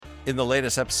In the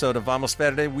latest episode of Vamos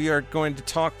Verde, we are going to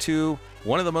talk to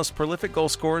one of the most prolific goal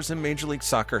scorers in Major League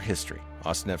Soccer history,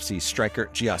 Austin FC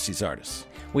striker Gyasi Zardes.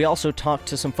 We also talked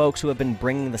to some folks who have been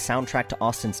bringing the soundtrack to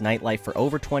Austin's nightlife for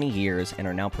over 20 years and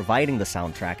are now providing the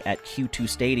soundtrack at Q2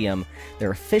 Stadium, their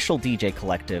official DJ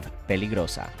collective,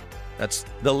 Peligrosa. That's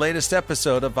the latest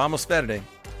episode of Vamos Verde.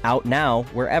 Out now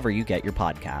wherever you get your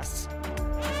podcasts.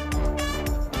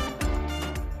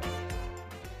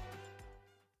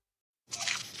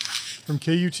 From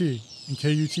KUT and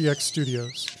KUTX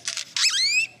Studios.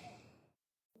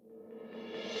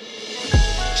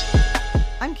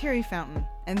 I'm Carrie Fountain,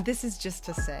 and this is Just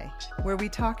to Say, where we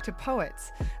talk to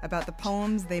poets about the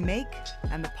poems they make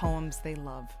and the poems they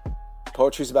love.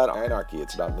 Poetry's about anarchy,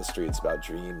 it's about mystery, it's about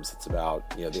dreams, it's about,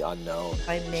 the unknown.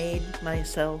 I made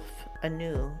myself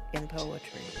anew in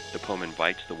poetry. The poem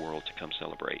invites the world to come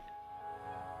celebrate.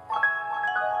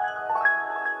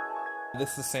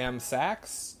 This is Sam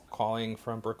Sax, calling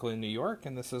from Brooklyn, New York,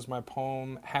 and this is my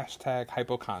poem,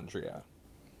 #Hypochondria.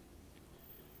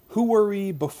 Who were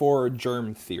we before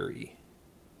germ theory?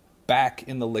 Back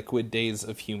in the liquid days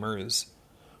of humors,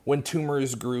 when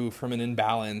tumors grew from an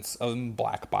imbalance of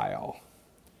black bile.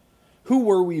 Who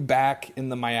were we back in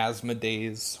the miasma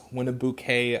days, when a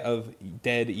bouquet of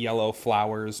dead yellow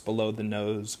flowers below the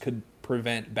nose could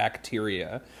prevent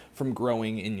bacteria from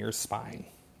growing in your spine?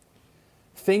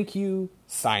 Thank you,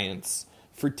 science,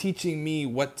 for teaching me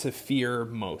what to fear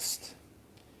most.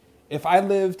 If I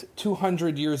lived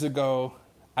 200 years ago,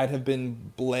 I'd have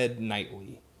been bled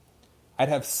nightly. I'd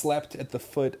have slept at the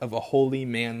foot of a holy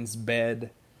man's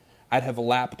bed. I'd have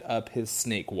lapped up his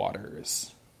snake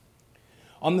waters.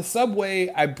 On the subway,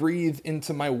 I breathe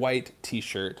into my white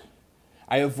t-shirt.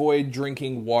 I avoid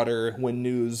drinking water when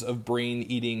news of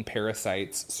brain-eating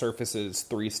parasites surfaces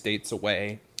 3 states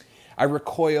away. I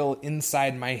recoil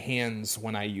inside my hands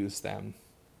when I use them.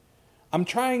 I'm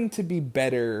trying to be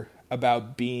better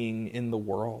about being in the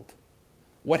world.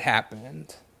 What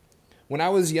happened? When I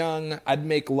was young, I'd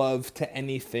make love to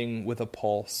anything with a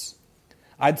pulse.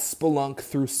 I'd spelunk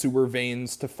through sewer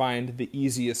veins to find the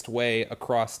easiest way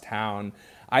across town.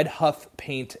 I'd huff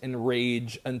paint and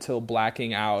rage until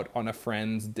blacking out on a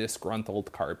friend's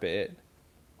disgruntled carpet.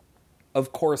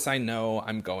 Of course I know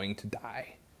I'm going to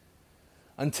die.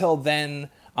 Until then,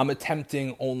 I'm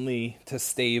attempting only to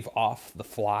stave off the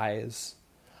flies.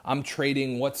 I'm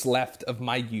trading what's left of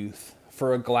my youth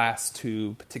for a glass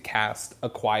tube to cast a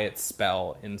quiet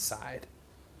spell inside.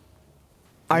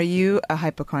 Are you a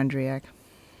hypochondriac?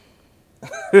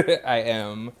 I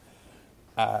am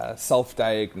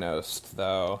self-diagnosed,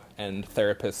 though, and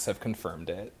therapists have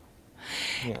confirmed it.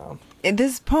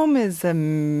 This poem is a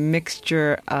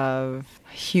mixture of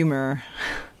humor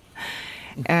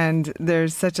and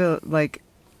there's such a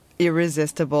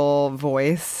irresistible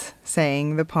voice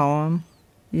saying the poem.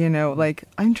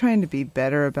 I'm trying to be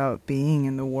better about being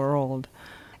in the world.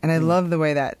 And I love the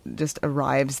way that just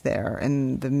arrives there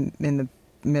in the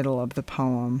middle of the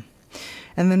poem.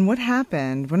 And then what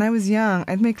happened? When I was young,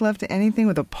 I'd make love to anything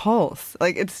with a pulse.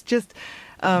 It's just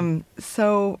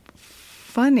so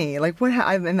funny. I'd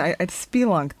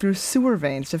spelunk through sewer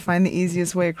veins to find the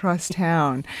easiest way across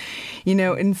town.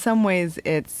 In some ways,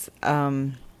 it's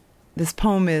this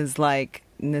poem is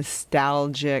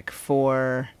nostalgic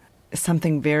for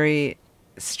something very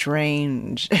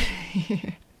strange.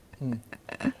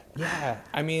 Yeah,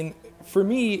 for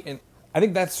me, I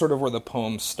think that's sort of where the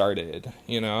poem started,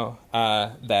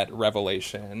 that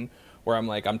revelation where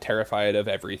I'm terrified of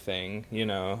everything,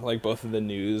 both of the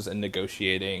news and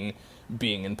negotiating,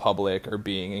 being in public or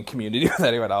being in community with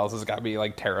anyone else has got me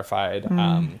terrified.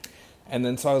 And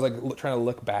then so I was trying to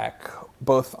look back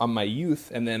both on my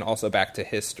youth and then also back to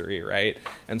history, right?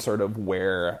 And sort of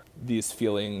where these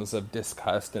feelings of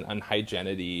disgust and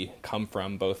unhygienity come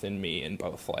from, both in me and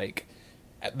both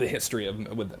the history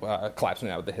of collapsing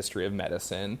out with the history of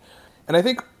medicine. And I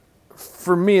think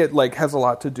for me it has a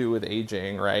lot to do with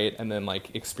aging, right? And then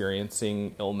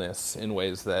experiencing illness in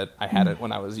ways that I hadn't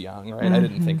when I was young, right? I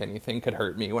didn't think anything could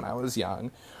hurt me when I was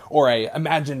young, or I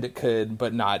imagined it could,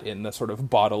 but not in the sort of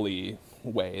bodily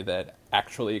way that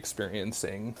actually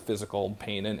experiencing physical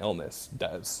pain and illness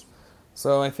does.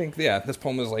 So I think, this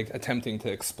poem is attempting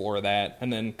to explore that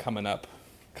and then coming up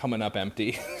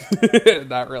empty.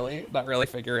 not really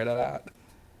figuring it out.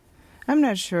 I'm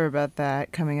not sure about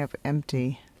that, coming up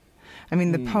empty.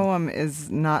 The poem is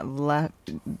not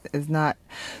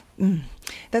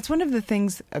that's one of the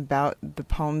things about the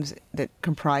poems that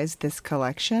comprise this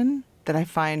collection that I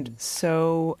find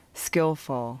so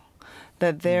skillful,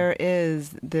 that there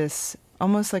is this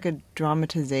almost like a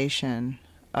dramatization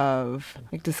of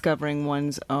like discovering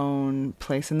one's own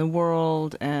place in the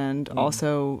world and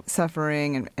also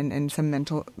suffering and some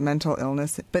mental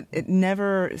illness. But it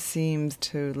never seems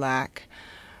to lack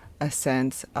a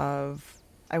sense of,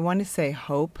 I want to say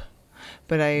hope,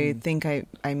 but I think I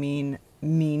mean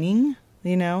meaning,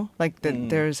 you know, like that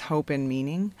there's hope and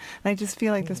meaning. And I just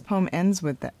feel like this poem ends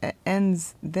with that. It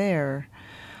ends there.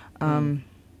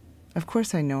 Of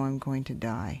course I know I'm going to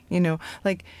die. You know,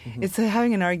 like it's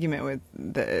having an argument with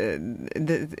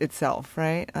the itself,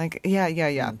 right? Like,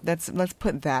 yeah. Let's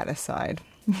put that aside.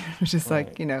 Which is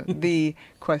like, you know, the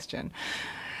question.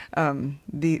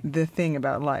 The thing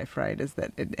about life, right, is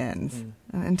that it ends.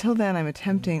 Until then, I'm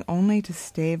attempting only to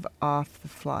stave off the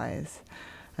flies.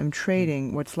 I'm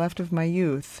trading what's left of my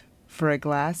youth for a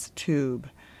glass tube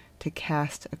to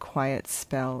cast a quiet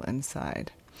spell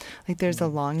inside. Like there's a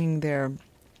longing there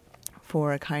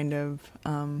for a kind of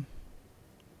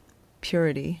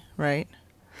purity, right?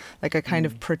 Like a kind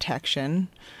of protection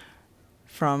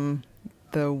from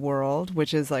the world,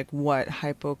 which is like what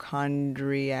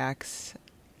hypochondriacs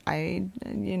I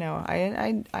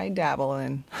dabble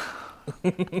in.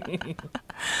 A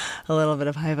little bit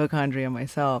of hypochondria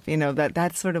myself. You know,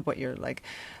 that's sort of what you're like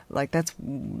that's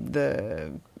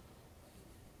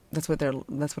what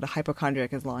a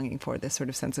hypochondriac is longing for, this sort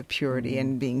of sense of purity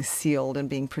and being sealed and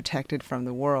being protected from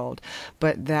the world.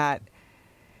 But that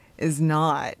is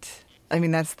not, I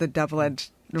mean, that's the double-edged,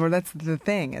 or that's the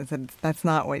thing, is that that's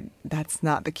not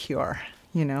the cure,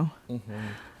 you know?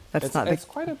 It's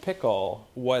quite a pickle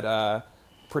what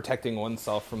protecting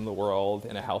oneself from the world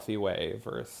in a healthy way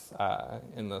versus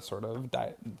in the sort of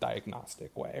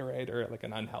diagnostic way, right? Or like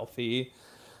an unhealthy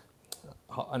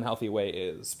way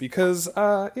is, because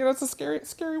it's a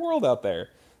scary world out there.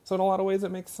 So in a lot of ways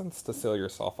it makes sense to seal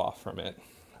yourself off from it.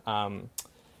 And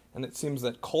it seems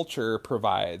that culture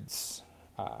provides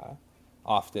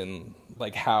often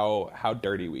like how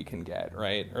dirty we can get,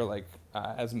 right? Or like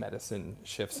as medicine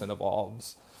shifts and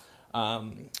evolves.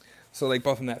 So like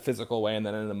both in that physical way and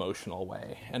then in an emotional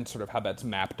way, and sort of how that's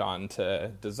mapped onto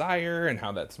desire and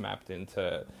how that's mapped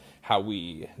into how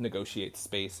we negotiate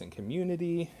space and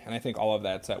community. And I think all of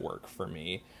that's at work for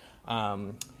me.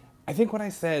 I think when I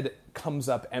said comes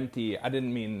up empty, I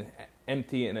didn't mean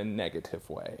empty in a negative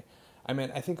way. I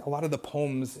mean, I think a lot of the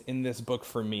poems in this book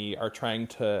for me are trying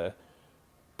to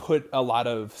put a lot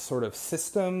of sort of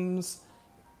systems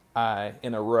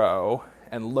in a row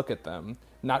and look at them,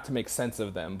 not to make sense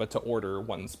of them, but to order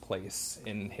one's place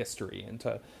in history and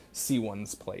to see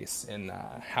one's place in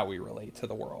how we relate to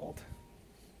the world.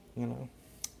 You know?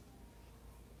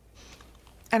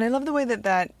 And I love the way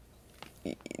that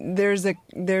there's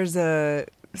a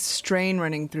strain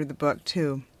running through the book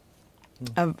too,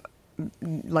 of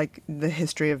like the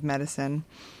history of medicine,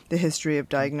 the history of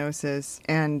diagnosis,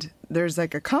 and there's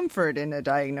like a comfort in a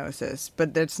diagnosis,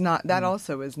 but that's not, that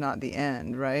also is not the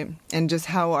end, right? And just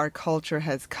how our culture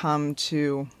has come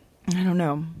to, I don't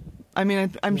know. I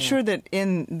mean, I'm sure that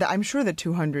I'm sure that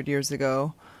 200 years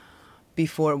ago,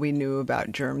 before we knew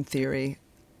about germ theory,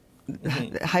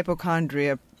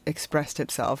 hypochondria expressed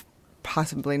itself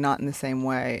possibly not in the same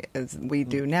way as we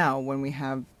do now when we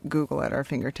have Google at our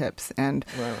fingertips and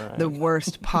the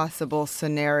worst possible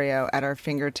scenario at our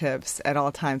fingertips at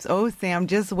all times. Oh, Sam,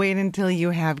 just wait until you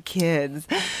have kids.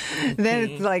 Then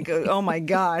it's like, oh my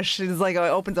gosh, it's like it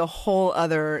opens a whole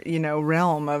other,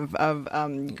 realm of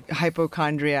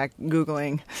hypochondriac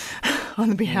Googling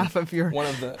on behalf of your... One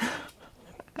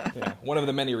of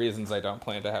the many reasons I don't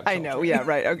plan to have children. I know, yeah,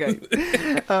 right, okay.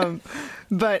 I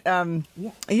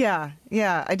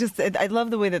love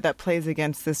the way that plays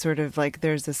against this sort of like,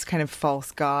 there's this kind of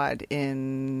false god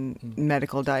in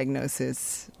medical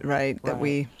diagnosis, right? That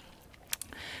we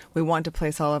want to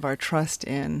place all of our trust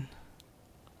in.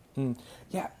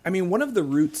 Yeah, I mean, one of the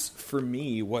roots for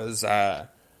me was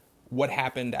what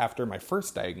happened after my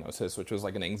first diagnosis, which was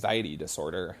like an anxiety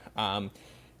disorder.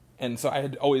 And so I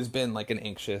had always been like an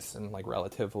anxious and like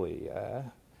relatively,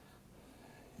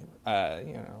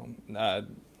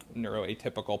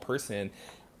 neuroatypical person.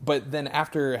 But then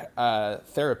after a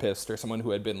therapist or someone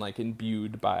who had been like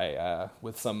imbued by,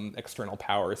 with some external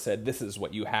power said, this is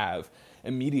what you have,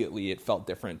 immediately it felt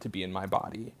different to be in my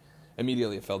body.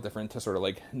 Immediately it felt different to sort of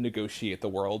like negotiate the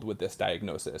world with this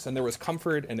diagnosis. And there was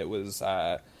comfort and it was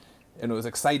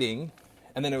exciting.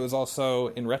 And then it was also,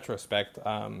 in retrospect,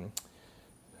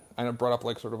 and it brought up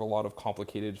like sort of a lot of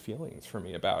complicated feelings for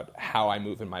me about how I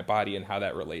move in my body and how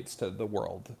that relates to the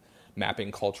world, mapping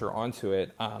culture onto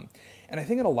it. And I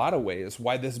think in a lot of ways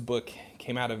why this book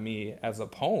came out of me as a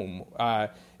poem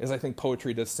is I think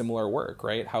poetry does similar work,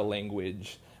 right? How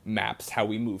language maps how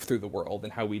we move through the world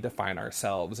and how we define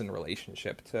ourselves in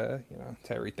relationship to,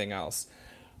 to everything else.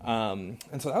 And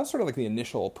so that was sort of like the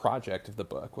initial project of the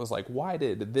book, was like, why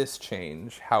did this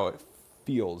change how it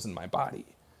feels in my body,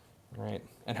 right?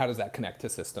 And how does that connect to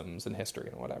systems and history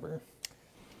and whatever?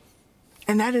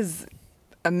 And that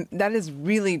is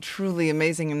really, truly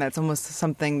amazing, and that's almost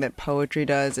something that poetry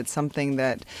does. It's something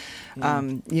that,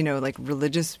 like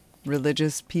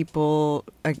religious people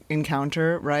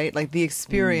encounter, right? Like the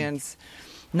experience,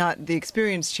 not the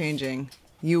experience changing.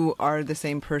 You are the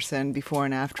same person before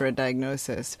and after a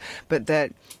diagnosis, but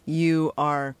that you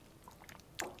are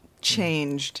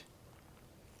changed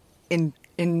in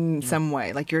some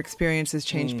way. Like your experience is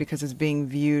changed because it's being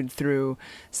viewed through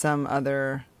some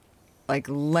other like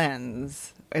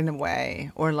lens in a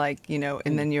way, or like,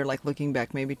 and then you're like looking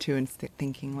back maybe too and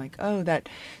thinking like, oh, that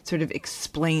sort of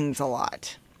explains a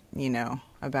lot,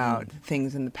 about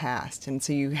things in the past. And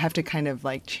so you have to kind of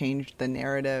like change the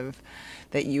narrative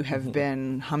that you have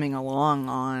been humming along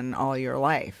on all your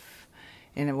life.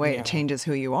 In a way, it changes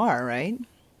who you are, right?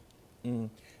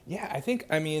 Yeah, I think,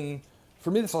 for me,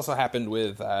 this also happened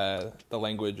with the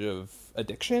language of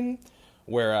addiction,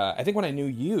 where I think when I knew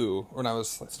you, when I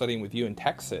was studying with you in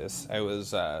Texas, I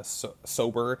was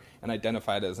sober and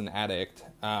identified as an addict.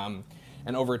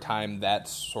 And over time, that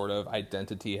sort of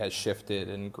identity has shifted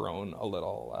and grown a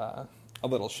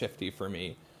little shifty for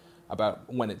me about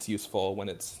when it's useful, when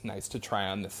it's nice to try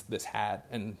on this hat,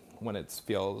 and when it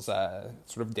feels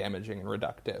sort of damaging and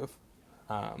reductive.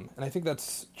 And I think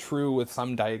that's true with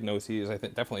some diagnoses. I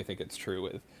definitely think it's true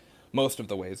with most of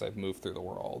the ways I've moved through the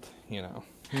world,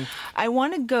 I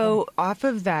want to go off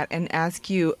of that and ask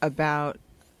you about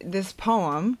this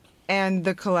poem and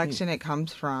the collection it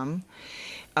comes from.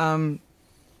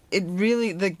 It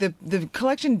really, the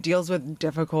collection deals with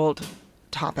difficult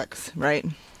topics, right?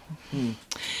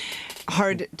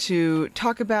 Hard to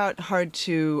talk about, hard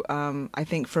to, I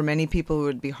think for many people it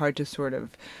would be hard to sort of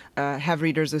have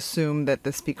readers assume that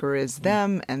the speaker is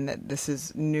them and that this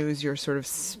is news you're sort of,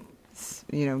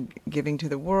 giving to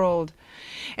the world.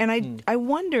 And I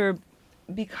wonder,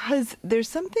 because there's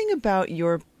something about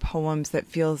your poems that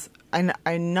feels, and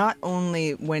not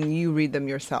only when you read them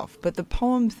yourself, but the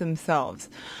poems themselves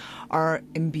are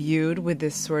imbued with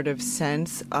this sort of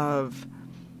sense of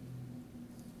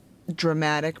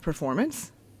dramatic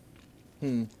performance.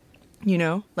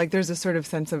 Like there's a sort of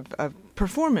sense of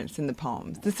performance in the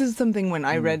poems. This is something when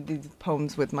I read these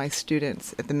poems with my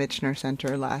students at the Michener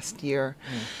Center last year.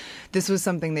 This was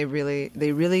something they really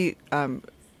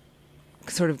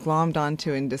sort of glommed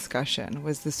onto in discussion,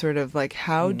 was the sort of like,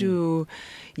 how do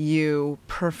you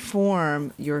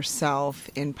perform yourself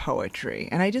in poetry?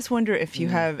 And I just wonder if you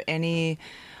have any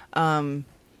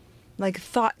like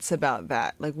thoughts about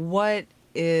that. Like what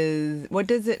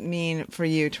does it mean for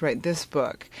you to write this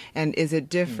book? And is it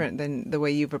different than the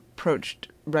way you've approached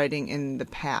writing in the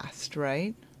past,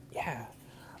 right? Yeah.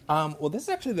 Well, this is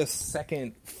actually the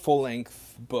second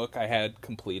full-length book I had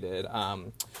completed.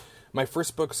 My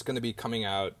first book's going to be coming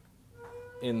out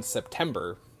in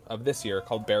September of this year,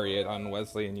 called Bury It, on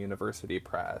Wesleyan University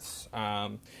Press.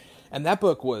 And that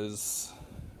book was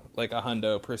like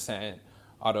 100%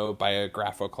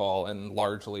 autobiographical and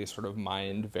largely sort of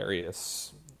mined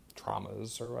various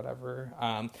traumas or whatever.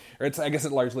 I guess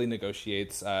it largely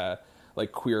negotiates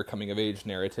like queer coming-of-age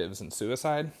narratives and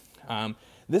suicide.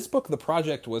 This book, the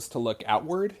project was to look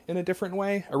outward in a different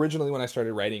way. Originally, when I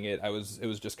started writing it, it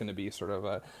was just going to be sort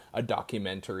of a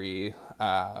documentary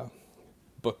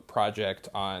book project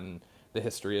on the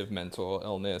history of mental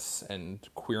illness and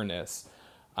queerness,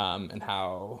 and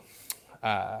how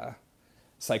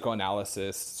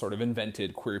psychoanalysis sort of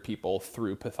invented queer people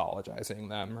through pathologizing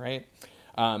them, right?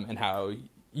 And how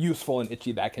useful and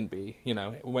itchy that can be,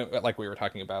 like we were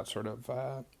talking about sort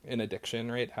of in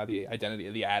addiction, right? How the identity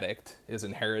of the addict is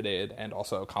inherited and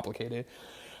also complicated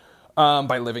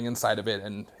by living inside of it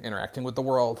and interacting with the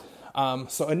world.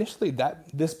 So initially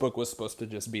this book was supposed to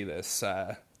just be this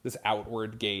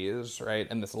outward gaze, right?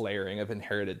 And this layering of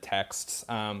inherited texts.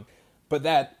 But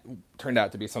that turned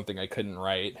out to be something I couldn't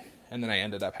write. And then I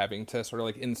ended up having to sort of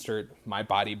like insert my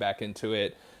body back into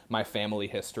it, my family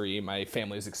history, my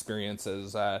family's experience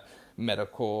as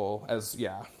mental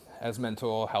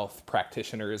health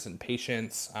practitioners and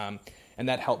patients. And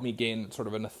that helped me gain sort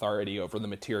of an authority over the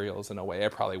materials in a way I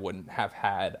probably wouldn't have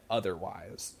had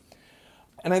otherwise.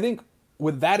 And I think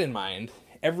with that in mind,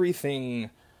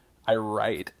 everything I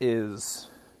write is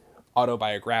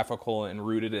autobiographical and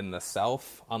rooted in the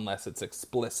self, unless it's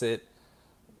explicitly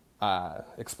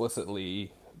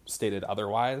stated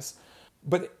otherwise.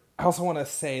 But I also want to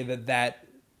say that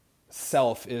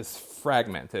self is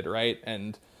fragmented, right?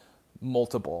 And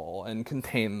multiple and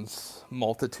contains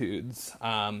multitudes.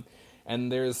 And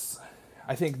there's,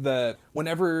 I think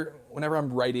whenever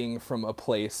I'm writing from a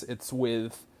place, it's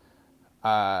with,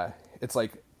 it's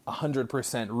like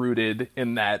 100% rooted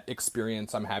in that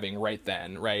experience I'm having right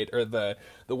then, right? Or the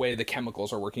way the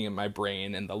chemicals are working in my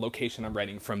brain and the location I'm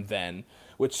writing from then,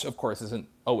 which of course isn't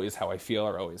always how I feel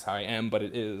or always how I am, but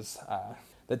it is,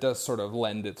 that does sort of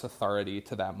lend its authority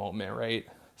to that moment, right?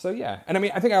 So yeah, and I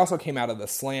mean, I think I also came out of the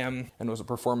slam and was a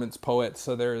performance poet,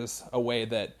 so there's a way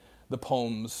that the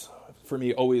poems, for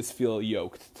me, always feel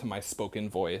yoked to my spoken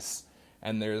voice,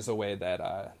 and there's a way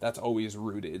that that's always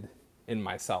rooted in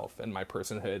myself and my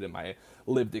personhood and my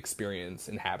lived experience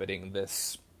inhabiting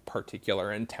this particular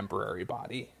and temporary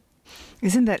body.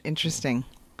 Isn't that interesting?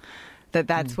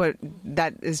 That's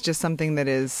that is just something that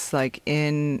is like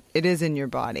it is in your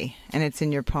body and it's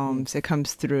in your poems. It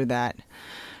comes through that,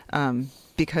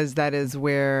 because that is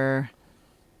where,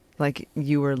 like,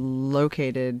 you were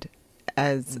located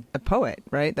as a poet,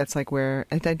 right? That's like where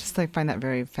I just like find that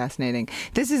very fascinating.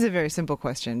 This is a very simple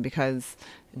question because,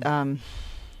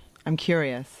 I'm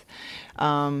curious,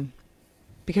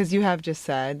 because you have just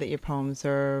said that your poems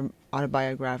are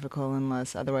autobiographical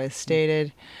unless otherwise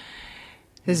stated.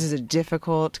 This is a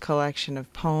difficult collection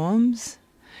of poems.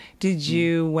 Did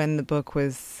you, when the book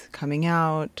was coming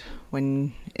out,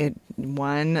 when it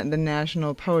won the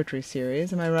National Poetry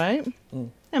Series, am I right?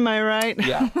 Am I right?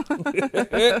 Yeah.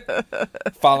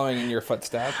 Following in your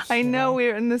footsteps. I know,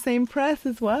 we're in the same press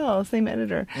as well, same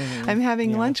editor. Mm-hmm. I'm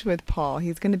having lunch with Paul.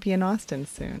 He's going to be in Austin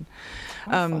soon.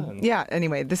 Yeah,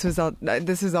 anyway, this was all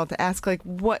to ask, like,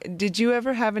 what did you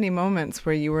ever have any moments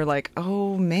where you were like,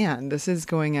 oh man, this is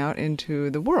going out into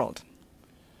the world?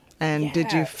 And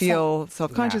did you feel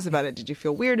self-conscious about it? Did you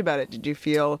feel weird about it? Did you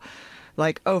feel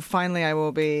like, oh, finally I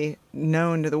will be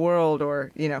known to the world?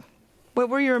 Or, you know, what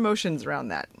were your emotions around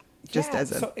that? I've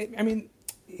been,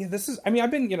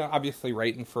 obviously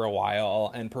writing for a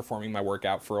while and performing my work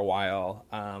out for a while.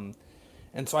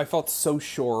 And so I felt so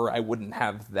sure I wouldn't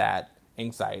have that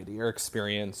anxiety or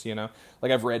experience,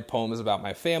 like I've read poems about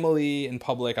my family in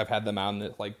public. I've had them on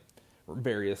the, like,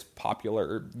 various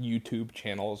popular YouTube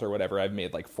channels or whatever. I've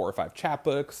made like 4 or 5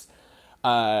 chapbooks.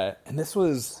 And this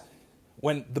was,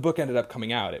 when the book ended up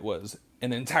coming out, it was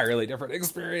an entirely different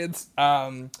experience.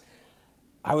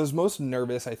 I was most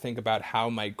nervous, I think, about how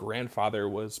my grandfather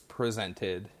was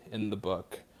presented in the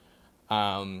book.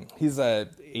 He's a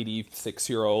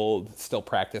 86-year-old, still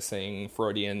practicing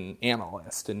Freudian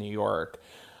analyst in New York.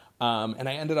 And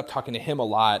I ended up talking to him a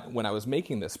lot when I was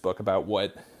making this book about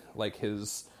what, like,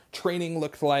 his training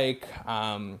looked like,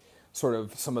 sort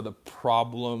of some of the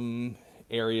problem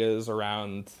areas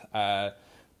around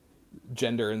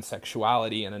gender and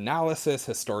sexuality and analysis,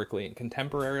 historically and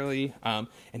contemporarily.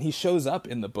 And he shows up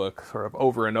in the book sort of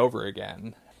over and over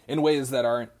again in ways that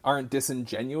aren't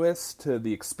disingenuous to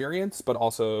the experience, but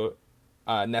also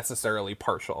necessarily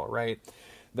partial, right?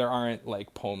 There aren't,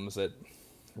 like, poems that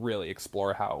really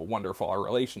explore how wonderful our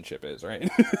relationship is, right?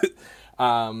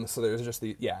 So there's just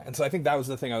and so I think that was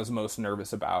the thing I was most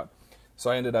nervous about. So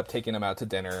I ended up taking him out to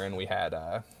dinner, and we had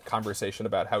a conversation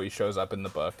about how he shows up in the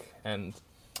book, and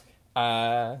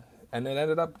it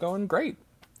ended up going great.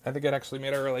 I think it actually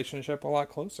made our relationship a lot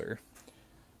closer.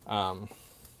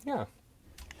 Yeah.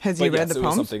 Has he read the poems? It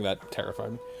was something that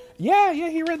terrified me. Yeah,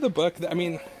 he read the book. I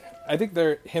mean, I think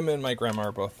him and my grandma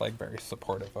are both, like, very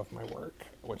supportive of my work,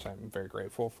 which I'm very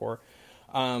grateful for.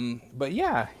 But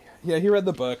yeah, he read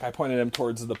the book. I pointed him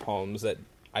towards the poems that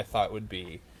I thought would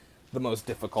be the most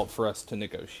difficult for us to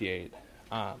negotiate.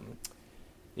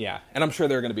 Yeah, and I'm sure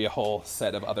there are going to be a whole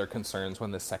set of other concerns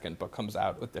when the second book comes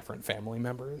out with different family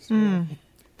members.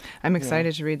 I'm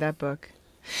excited to read that book.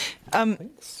 I'm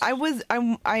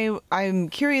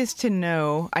curious to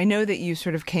know. I know that you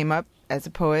sort of came up as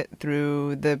a poet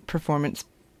through the performance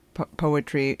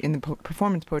poetry in the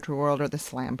performance poetry world or the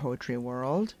slam poetry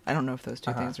world. I don't know if those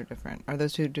two things are different. Are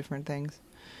those two different things?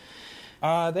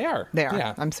 They are.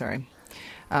 Yeah. I'm sorry.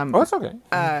 It's okay.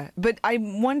 But I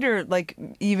wonder, like,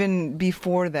 even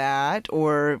before that,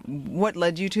 or what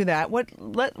led you to that?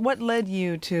 What led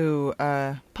you to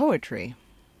poetry?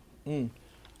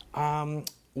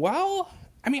 Well,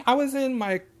 I mean, I was in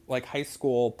my, like, high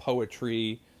school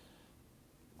poetry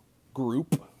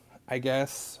group, I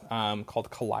guess, called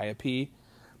Calliope,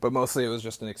 but mostly it was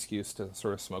just an excuse to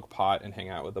sort of smoke pot and hang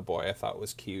out with a boy I thought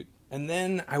was cute. And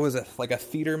then I was a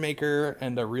theater maker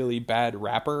and a really bad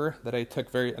rapper that I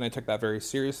took that very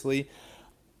seriously.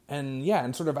 And yeah,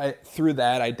 and sort of through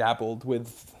that I dabbled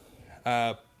with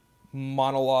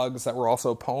monologues that were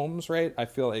also poems, right? I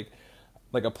feel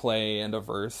like a play and a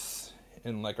verse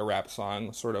in like a rap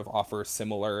song sort of offer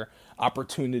similar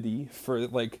opportunity for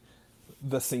like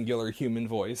the singular human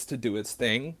voice to do its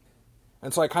thing.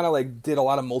 And so I kind of like did a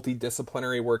lot of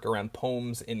multidisciplinary work around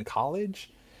poems in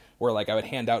college, where like I would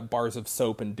hand out bars of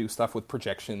soap and do stuff with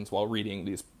projections while reading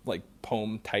these like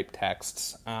poem type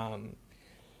texts. And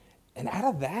out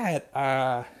of that,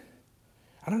 I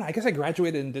don't know, I guess I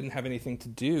graduated and didn't have anything to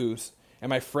do. And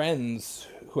my friends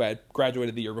who had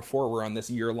graduated the year before were on this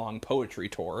year-long poetry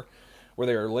tour where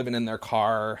they were living in their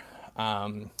car.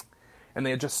 And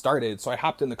they had just started. So I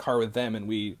hopped in the car with them and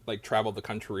we like traveled the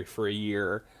country for a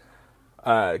year,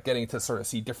 getting to sort of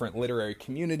see different literary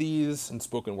communities and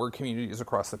spoken word communities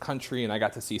across the country. And I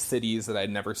got to see cities that I'd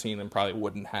never seen and probably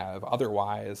wouldn't have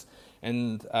otherwise.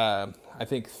 And I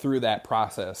think through that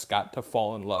process got to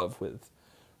fall in love with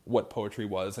what poetry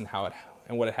was and how it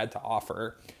and what it had to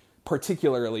offer,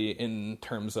 particularly in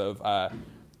terms of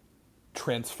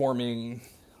transforming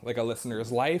like a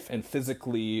listener's life and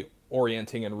physically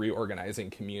orienting and reorganizing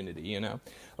community, you know?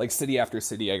 Like city after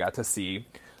city, I got to see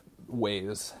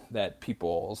ways that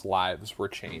people's lives were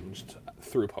changed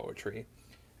through poetry.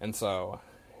 And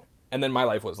then my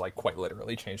life was like quite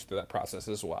literally changed through that process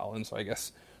as well. And so I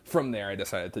guess from there I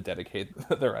decided to dedicate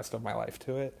the rest of my life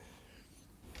to it.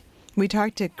 We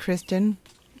talked to Kristen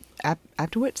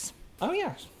Aptowitz. Oh,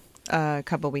 yeah. A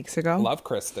couple weeks ago. Love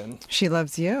Kristen. She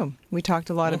loves you. We talked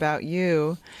a lot about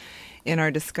you in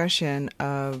our discussion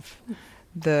of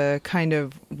the kind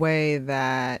of way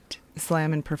that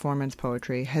slam and performance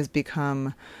poetry has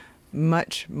become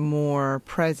much more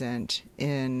present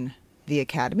in the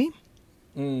academy,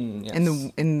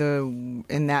 Yes.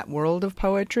 in that world of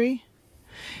poetry.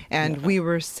 And we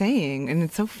were saying, and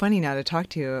it's so funny now to talk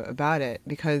to you about it,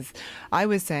 because I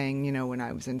was saying, you know, when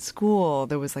I was in school,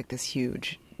 there was like this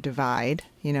huge divide,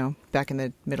 you know, back in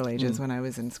the Middle Ages when I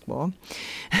was in school.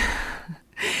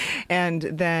 And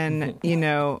then, you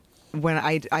know, when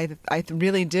I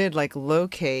really did like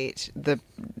locate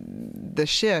the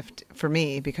shift for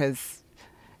me, because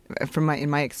in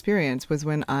my experience was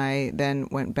when I then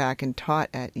went back and taught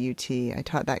at UT. I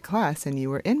taught that class and you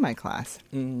were in my class.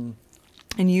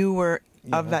 And you were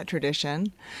of that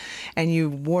tradition, and you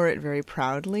wore it very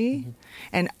proudly.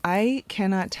 And I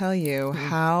cannot tell you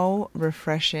how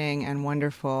refreshing and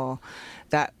wonderful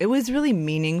that it was. Really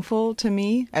meaningful to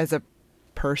me as a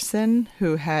person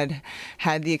who had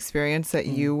the experience that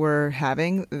you were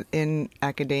having in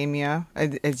academia,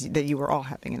 that you were all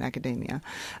having in academia.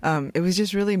 It was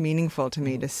just really meaningful to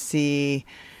me to see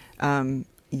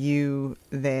you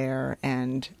there,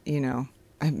 and, you know,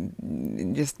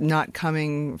 I'm just not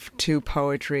coming to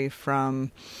poetry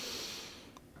from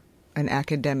an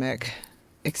academic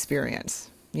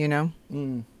experience, you know?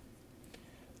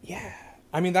 Yeah.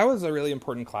 I mean, that was a really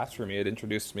important class for me. It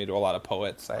introduced me to a lot of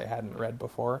poets I hadn't read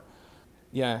before.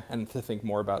 Yeah, and to think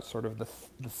more about sort of the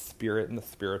spirit and the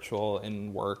spiritual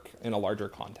in work in a larger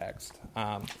context.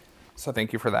 So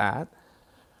thank you for that.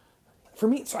 For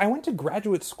me, so I went to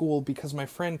graduate school because my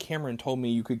friend Cameron told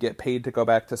me you could get paid to go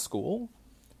back to school.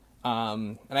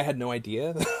 And I had no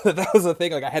idea that was a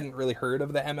thing. Like, I hadn't really heard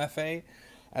of the MFA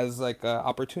as like an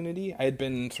opportunity. I had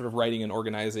been sort of writing and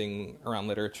organizing around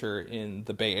literature in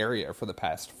the Bay Area for the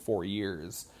past 4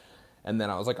 years. And then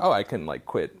I was like, oh, I can like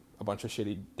quit a bunch of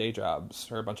shitty day jobs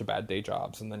or a bunch of bad day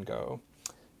jobs and then go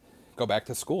back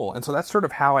to school. And so that's sort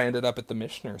of how I ended up at the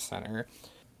Michener Center,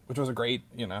 which was a great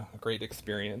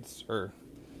experience. Or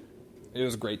it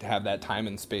was great to have that time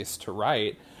and space to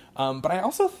write. But I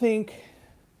also think,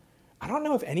 I don't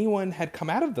know if anyone had come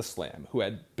out of the slam who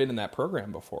had been in that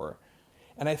program before.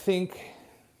 And I think,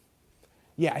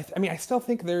 I mean, I still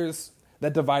think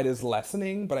that divide is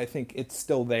lessening, but I think it's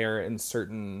still there in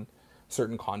certain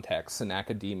contexts in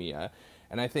academia.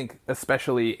 And I think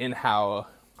especially in how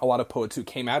a lot of poets who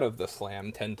came out of the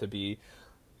slam tend to be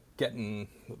getting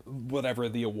whatever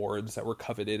the awards that were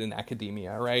coveted in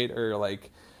academia, right? Or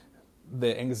like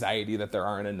the anxiety that there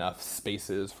aren't enough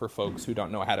spaces for folks who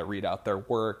don't know how to read out their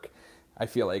work, I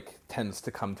feel like tends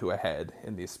to come to a head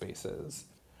in these spaces.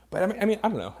 But I mean, I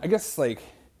don't know. I guess like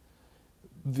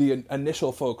the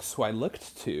initial folks who I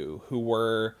looked to, who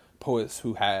were poets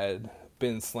who had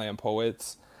been slam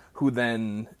poets, who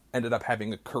then ended up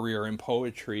having a career in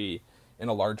poetry in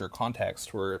a larger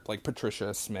context, were like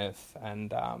Patricia Smith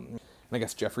and I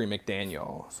guess Jeffrey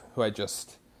McDaniel, who I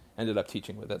just ended up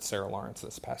teaching with at Sarah Lawrence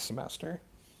this past semester.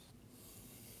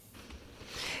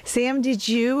 Sam, did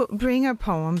you bring a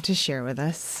poem to share with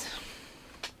us?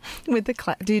 With the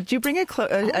class? Did you bring a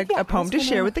poem to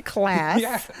share with the class?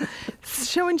 Yeah.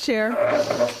 Show and share.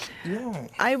 Yeah.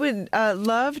 I would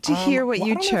love to hear what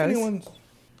you chose.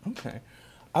 Okay.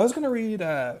 I was going to read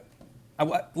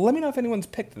Let me know if anyone's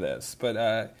picked this,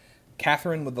 but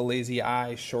Katherine with the Lazy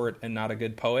Eye, Short and Not a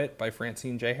Good Poet by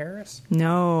Francine J. Harris.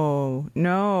 No,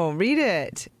 read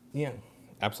it. Yeah,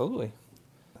 absolutely.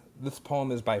 This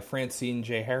poem is by Francine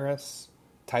J. Harris,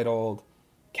 titled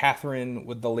Katherine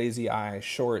with the Lazy Eye,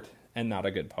 Short and Not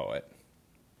a Good Poet.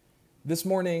 This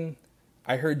morning,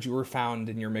 I heard you were found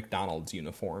in your McDonald's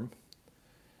uniform.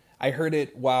 I heard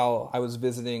it while I was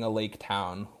visiting a lake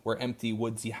town where empty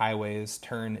woodsy highways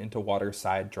turn into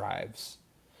waterside drives.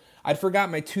 I'd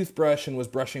forgot my toothbrush and was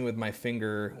brushing with my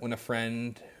finger when a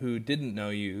friend who didn't know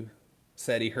you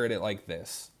said he heard it like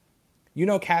this. You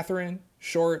know Katherine,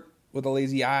 short, with a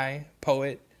lazy eye,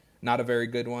 poet, not a very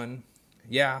good one?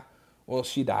 Yeah, well,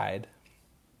 she died.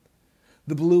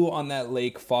 The blue on that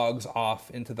lake fogs off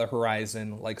into the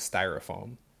horizon like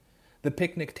styrofoam. The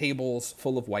picnic tables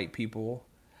full of white people.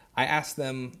 I ask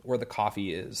them where the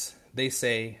coffee is. They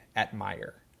say, at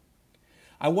Meyer.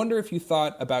 I wonder if you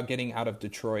thought about getting out of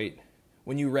Detroit.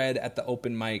 When you read at the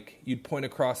open mic, you'd point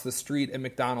across the street at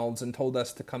McDonald's and told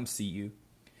us to come see you.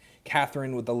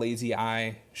 Katherine with the lazy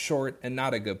eye, short and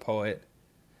not a good poet.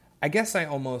 I guess I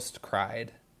almost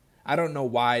cried. I don't know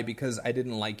why, because I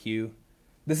didn't like you.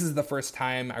 This is the first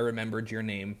time I remembered your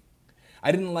name.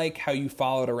 I didn't like how you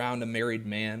followed around a married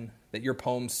man, that your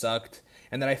poems sucked,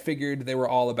 and that I figured they were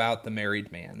all about the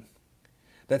married man.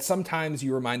 That sometimes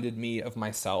you reminded me of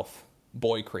myself,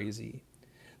 boy crazy.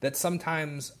 That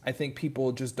sometimes I think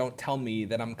people just don't tell me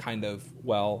that I'm kind of,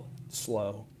 well,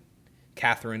 slow.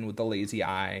 Katherine with the lazy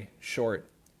eye, short,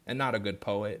 and not a good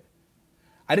poet.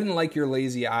 I didn't like your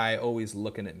lazy eye always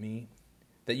looking at me,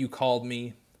 that you called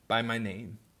me by my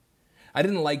name. I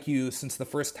didn't like you since the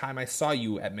first time I saw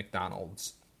you at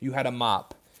McDonald's. You had a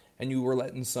mop, and you were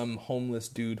letting some homeless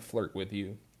dude flirt with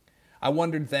you. I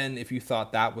wondered then if you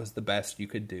thought that was the best you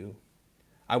could do.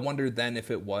 I wondered then if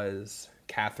it was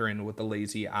Katherine with the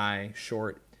lazy eye,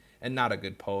 short, and not a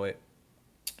good poet.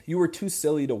 You were too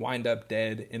silly to wind up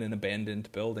dead in an abandoned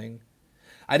building.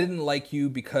 I didn't like you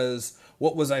because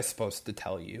what was I supposed to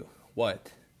tell you?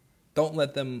 What? Don't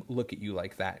let them look at you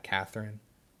like that, Katherine.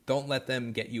 Don't let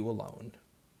them get you alone.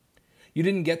 You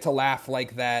didn't get to laugh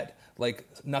like that, like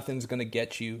nothing's gonna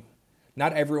get you.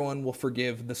 Not everyone will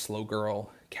forgive the slow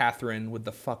girl, Katherine with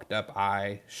the fucked up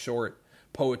eye, short,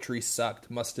 poetry sucked,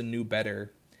 musta knew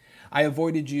better. I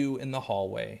avoided you in the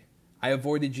hallway. I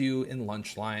avoided you in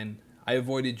lunch line. I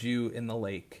avoided you in the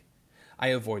lake. I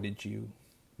avoided you.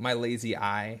 My lazy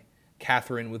eye,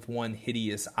 Katherine with one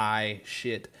hideous eye,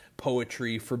 shit,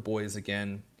 poetry for boys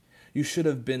again. You should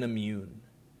have been immune.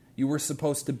 You were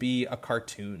supposed to be a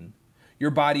cartoon.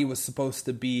 Your body was supposed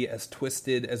to be as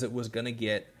twisted as it was gonna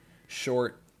get,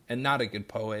 short and not a good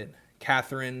poet,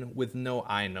 Katherine with no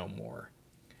eye no more.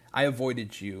 I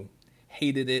avoided you,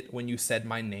 hated it when you said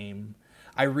my name.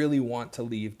 I really want to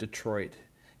leave Detroit,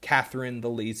 Katherine the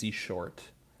lazy short,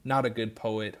 not a good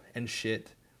poet and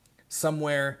shit.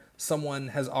 Somewhere, someone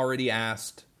has already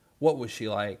asked, what was she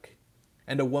like?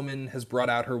 And a woman has brought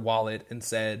out her wallet and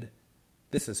said,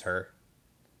 this is her.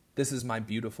 This is my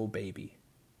beautiful baby.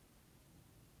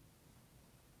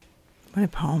 What a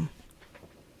poem.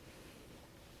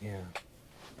 Yeah.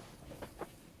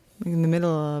 In the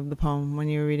middle of the poem when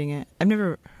you were reading it. I've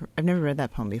never read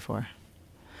that poem before.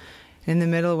 In the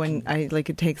middle when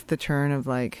it takes the turn of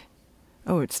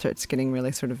it starts getting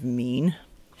really sort of mean.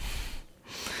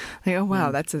 Oh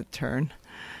wow, that's a turn.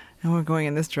 And we're going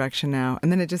in this direction now.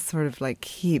 And then it just sort of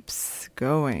keeps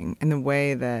going in the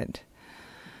way that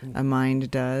a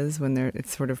mind does when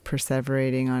it's sort of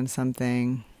perseverating on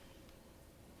something.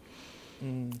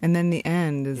 And then the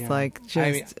end is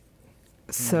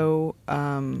so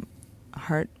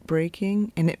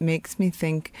heartbreaking, and it makes me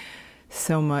think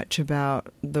so much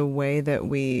about the way that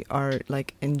we are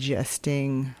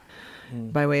ingesting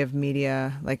by way of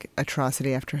media,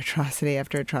 atrocity after atrocity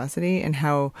after atrocity, and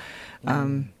how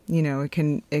it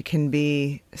can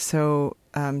be so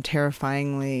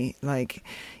terrifyingly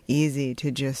easy to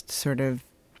just sort of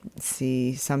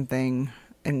see something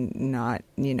and not,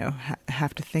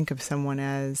 have to think of someone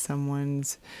as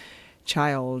someone's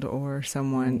child or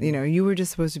someone, you were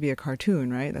just supposed to be a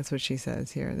cartoon, right? That's what she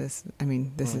says here. This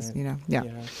is,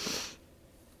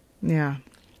 Yeah.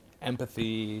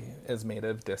 Empathy is made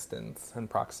of distance and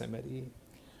proximity.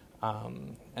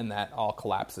 And that all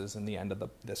collapses in the end of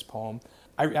this poem.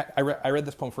 I read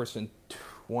this poem first in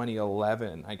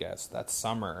 2011, I guess, that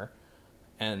summer.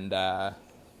 And,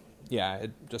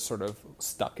 it just sort of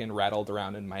stuck and rattled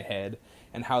around in my head.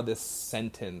 And how this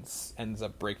sentence ends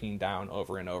up breaking down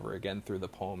over and over again through the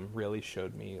poem really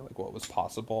showed me what was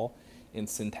possible in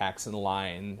syntax and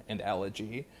line and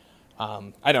elegy.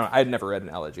 I'd never read an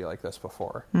elegy like this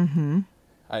before. Mm-hmm.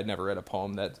 I'd never read a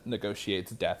poem that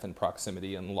negotiates death and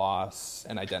proximity and loss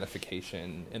and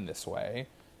identification in this way.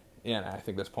 And I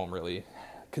think this poem really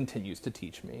continues to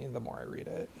teach me the more I read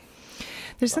it.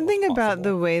 There's something about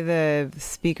the way the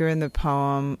speaker in the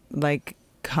poem, like,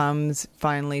 comes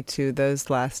finally to those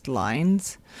last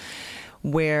lines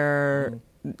where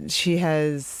she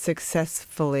has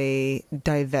successfully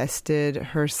divested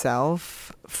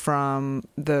herself from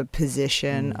the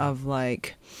position of,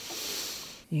 like,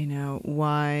 you know,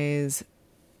 wise,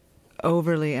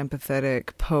 overly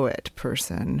empathetic poet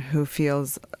person who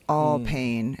feels all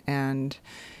pain and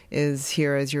is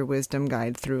here as your wisdom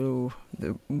guide through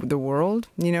the world.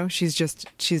 You know,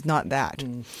 she's not that.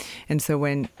 And so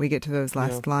when we get to those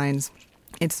last lines,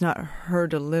 it's not her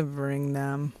delivering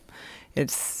them.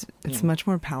 It's much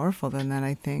more powerful than that,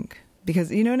 I think.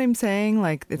 Because, you know what I'm saying?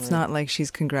 Like, it's not like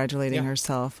she's congratulating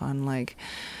herself on, like,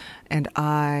 and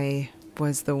I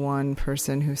was the one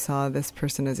person who saw this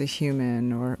person as a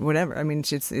human or whatever. I mean,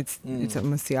 it's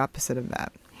almost the opposite of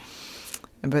that.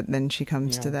 But then she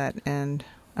comes to that, and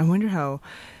I wonder how.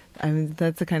 I mean,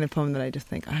 that's the kind of poem that I just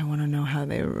think I want to know how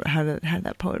did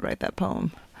that poet write that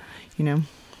poem. You know,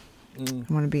 I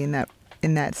want to be in that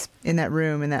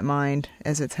room, in that mind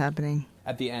as it's happening.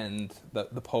 At the end,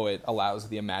 the poet allows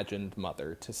the imagined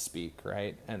mother to speak,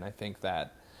 right? And I think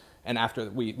that, and after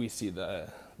we see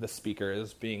the speaker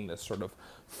as being this sort of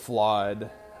flawed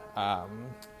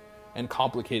and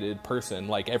complicated person,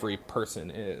 like every person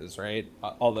is, right?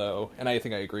 Although, and I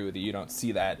think I agree with you, you don't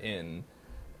see that in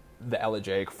the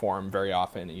elegiac form very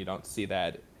often, and you don't see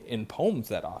that in poems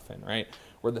that often, right?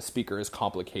 Where the speaker is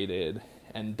complicated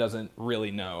and doesn't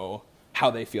really know how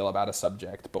they feel about a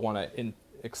subject, but want to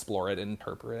explore it and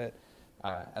interpret it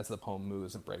as the poem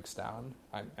moves and breaks down.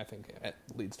 I think it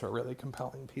leads to a really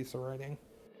compelling piece of writing.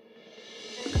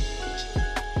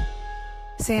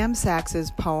 Sam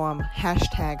Sax's poem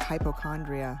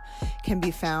 #Hypochondria can be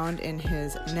found in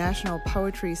his National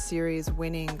Poetry Series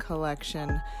winning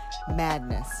collection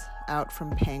Madness, out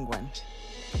from Penguin.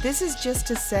 This Is Just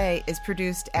to Say is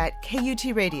produced at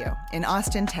KUT Radio in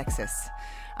Austin, Texas.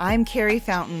 I'm Carrie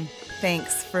Fountain.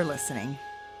 Thanks for listening.